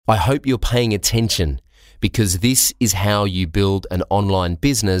I hope you're paying attention because this is how you build an online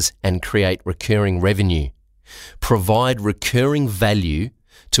business and create recurring revenue. Provide recurring value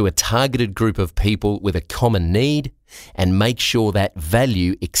to a targeted group of people with a common need and make sure that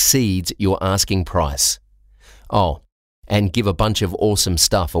value exceeds your asking price. Oh, and give a bunch of awesome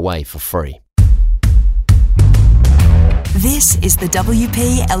stuff away for free. This is the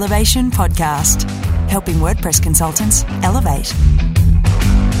WP Elevation Podcast, helping WordPress consultants elevate.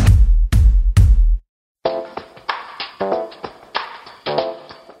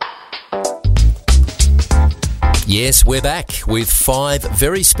 Yes, we're back with 5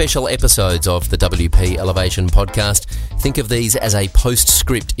 very special episodes of the WP Elevation Podcast. Think of these as a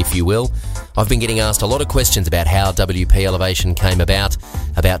postscript, if you will. I've been getting asked a lot of questions about how WP Elevation came about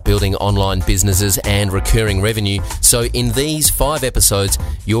building online businesses and recurring revenue. So in these 5 episodes,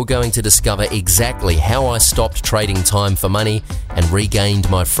 you're going to discover exactly how I stopped trading time for money and regained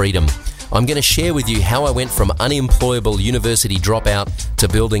my freedom. I'm going to share with you how I went from unemployable university dropout to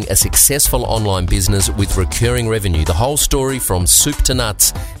building a successful online business with recurring revenue. The whole story from soup to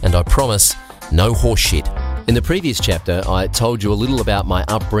nuts, and I promise, no horse shit. In the previous chapter, I told you a little about my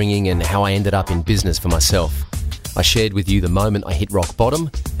upbringing and how I ended up in business for myself. I shared with you the moment I hit rock bottom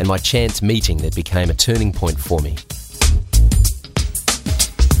and my chance meeting that became a turning point for me.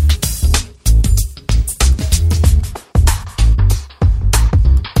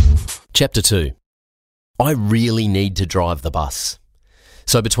 Chapter 2. I really need to drive the bus.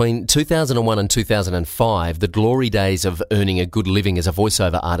 So between 2001 and 2005, the glory days of earning a good living as a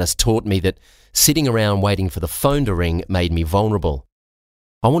voiceover artist taught me that sitting around waiting for the phone to ring made me vulnerable.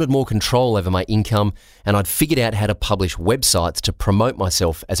 I wanted more control over my income, and I'd figured out how to publish websites to promote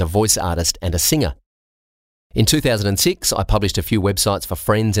myself as a voice artist and a singer. In 2006, I published a few websites for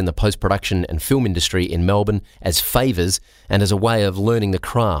friends in the post-production and film industry in Melbourne as favours and as a way of learning the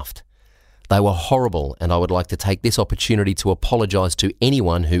craft. They were horrible, and I would like to take this opportunity to apologise to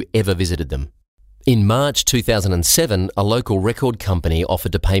anyone who ever visited them. In March 2007, a local record company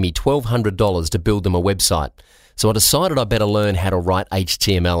offered to pay me $1,200 to build them a website, so I decided I better learn how to write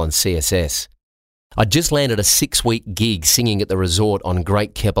HTML and CSS. I'd just landed a 6-week gig singing at the resort on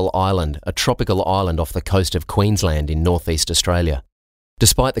Great Keppel Island, a tropical island off the coast of Queensland in northeast Australia.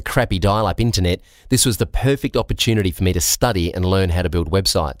 Despite the crappy dial-up internet, this was the perfect opportunity for me to study and learn how to build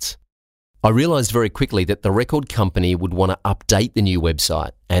websites. I realised very quickly that the record company would want to update the new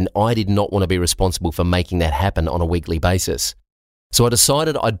website, and I did not want to be responsible for making that happen on a weekly basis. So I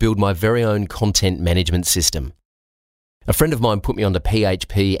decided I'd build my very own content management system. A friend of mine put me onto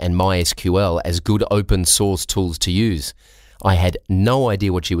PHP and MySQL as good open source tools to use. I had no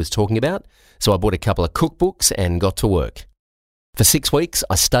idea what she was talking about, so I bought a couple of cookbooks and got to work. For 6 weeks,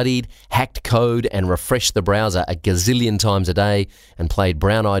 I studied, hacked code and refreshed the browser a gazillion times a day and played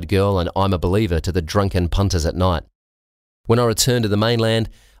Brown Eyed Girl and I'm a Believer to the drunken punters at night. When I returned to the mainland,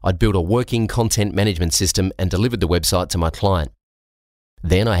 I'd built a working content management system and delivered the website to my client.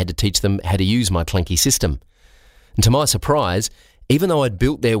 Then I had to teach them how to use my clunky system. And to my surprise, even though I'd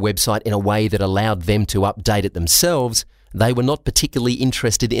built their website in a way that allowed them to update it themselves, they were not particularly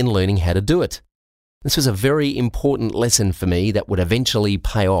interested in learning how to do it. This was a very important lesson for me that would eventually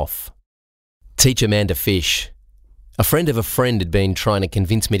pay off. Teach Amanda Fish. A friend of a friend had been trying to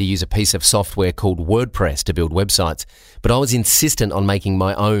convince me to use a piece of software called WordPress to build websites, but I was insistent on making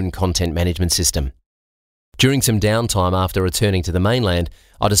my own content management system. During some downtime after returning to the mainland,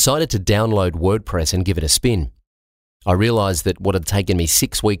 I decided to download WordPress and give it a spin. I realised that what had taken me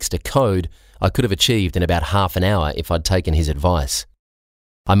 6 weeks to code, I could have achieved in about half an hour if I'd taken his advice.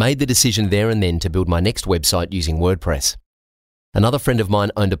 I made the decision there and then to build my next website using WordPress. Another friend of mine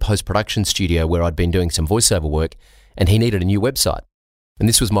owned a post-production studio where I'd been doing some voiceover work, and he needed a new website. And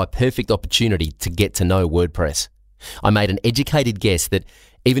this was my perfect opportunity to get to know WordPress. I made an educated guess that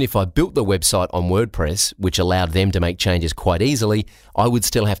even if I built the website on WordPress, which allowed them to make changes quite easily, I would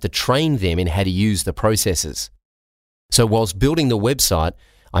still have to train them in how to use the processes. So whilst building the website,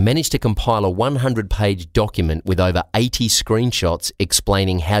 I managed to compile a 100-page document with over 80 screenshots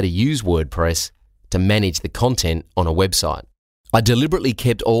explaining how to use WordPress to manage the content on a website. I deliberately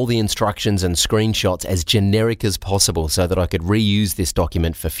kept all the instructions and screenshots as generic as possible so that I could reuse this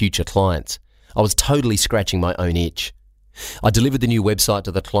document for future clients. I was totally scratching my own itch. I delivered the new website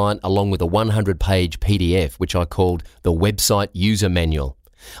to the client along with a 100-page PDF, which I called the Website User Manual.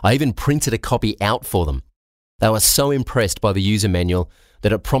 I even printed a copy out for them. They were so impressed by the user manual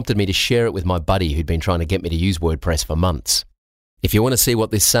that it prompted me to share it with my buddy who'd been trying to get me to use WordPress for months. If you want to see what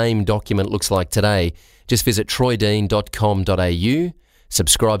this same document looks like today, just visit troydean.com.au,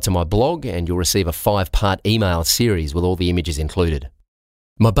 subscribe to my blog, and you'll receive a 5-part email series with all the images included.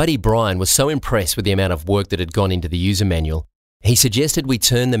 My buddy Brian was so impressed with the amount of work that had gone into the user manual, he suggested we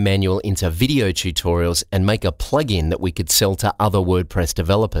turn the manual into video tutorials and make a plugin that we could sell to other WordPress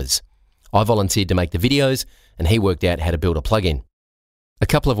developers. I volunteered to make the videos, and he worked out how to build a plugin. A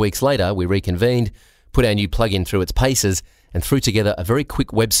couple of weeks later, we reconvened, put our new plugin through its paces, and threw together a very quick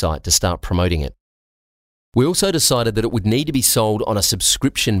website to start promoting it. We also decided that it would need to be sold on a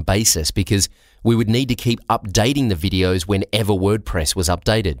subscription basis because we would need to keep updating the videos whenever WordPress was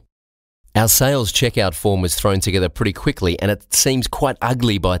updated. Our sales checkout form was thrown together pretty quickly, and it seems quite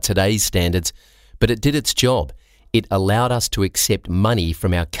ugly by today's standards, but it did its job. It allowed us to accept money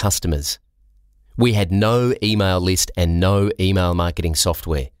from our customers. We had no email list and no email marketing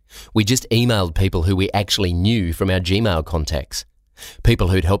software. We just emailed people who we actually knew from our Gmail contacts. People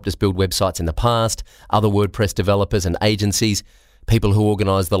who'd helped us build websites in the past, other WordPress developers and agencies, people who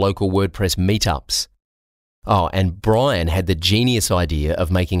organised the local WordPress meetups. Oh, and Brian had the genius idea of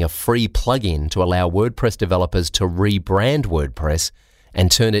making a free plugin to allow WordPress developers to rebrand WordPress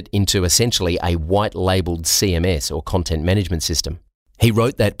and turn it into essentially a white-labelled CMS or content management system. He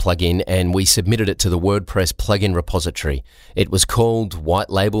wrote that plugin and we submitted it to the WordPress plugin repository. It was called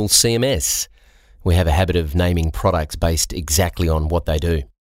White Label CMS. We have a habit of naming products based exactly on what they do.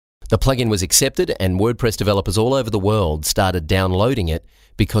 The plugin was accepted and WordPress developers all over the world started downloading it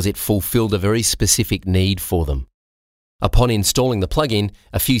because it fulfilled a very specific need for them. Upon installing the plugin,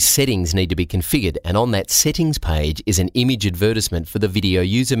 a few settings need to be configured, and on that settings page is an image advertisement for the Video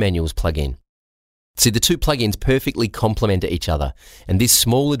User Manuals plugin. See, the two plugins perfectly complement each other, and this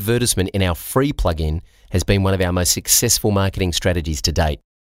small advertisement in our free plugin has been one of our most successful marketing strategies to date.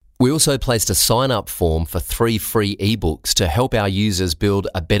 We also placed a sign-up form for 3 free ebooks to help our users build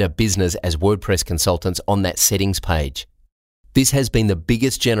a better business as WordPress consultants on that settings page. This has been the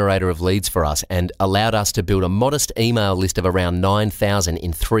biggest generator of leads for us and allowed us to build a modest email list of around 9,000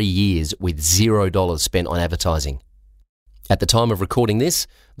 in 3 years with $0 spent on advertising. At the time of recording this,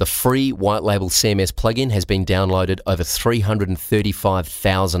 the free White Label CMS plugin has been downloaded over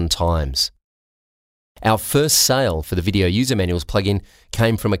 335,000 times. Our first sale for the Video User Manuals plugin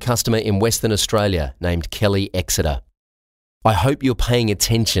came from a customer in Western Australia named Kelly Exeter. I hope you're paying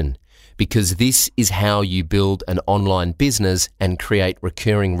attention because this is how you build an online business and create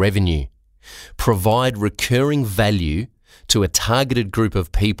recurring revenue. Provide recurring value to a targeted group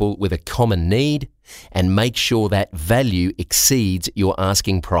of people with a common need and make sure that value exceeds your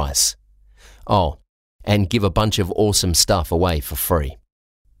asking price. Oh, and give a bunch of awesome stuff away for free.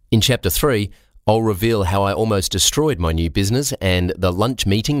 In Chapter 3, I'll reveal how I almost destroyed my new business and the lunch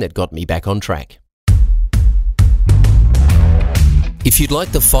meeting that got me back on track. If you'd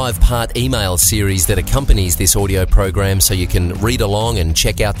like the 5-part email series that accompanies this audio program so you can read along and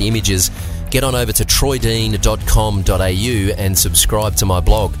check out the images, get on over to troydean.com.au and subscribe to my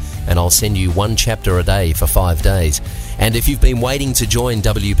blog, and I'll send you 1 chapter a day for 5 days. And if you've been waiting to join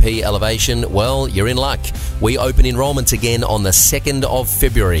WP Elevation, well, you're in luck. We open enrollments again on the 2nd of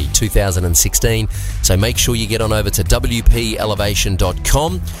February 2016, so make sure you get on over to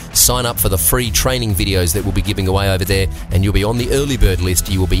wpelevation.com, sign up for the free training videos that we'll be giving away over there, and you'll be on the early bird list.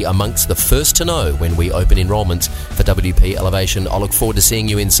 You will be amongst the first to know when we open enrollments for WP Elevation. I look forward to seeing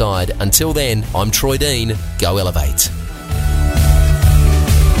you inside. Until then, I'm Troy Dean. Go Elevate.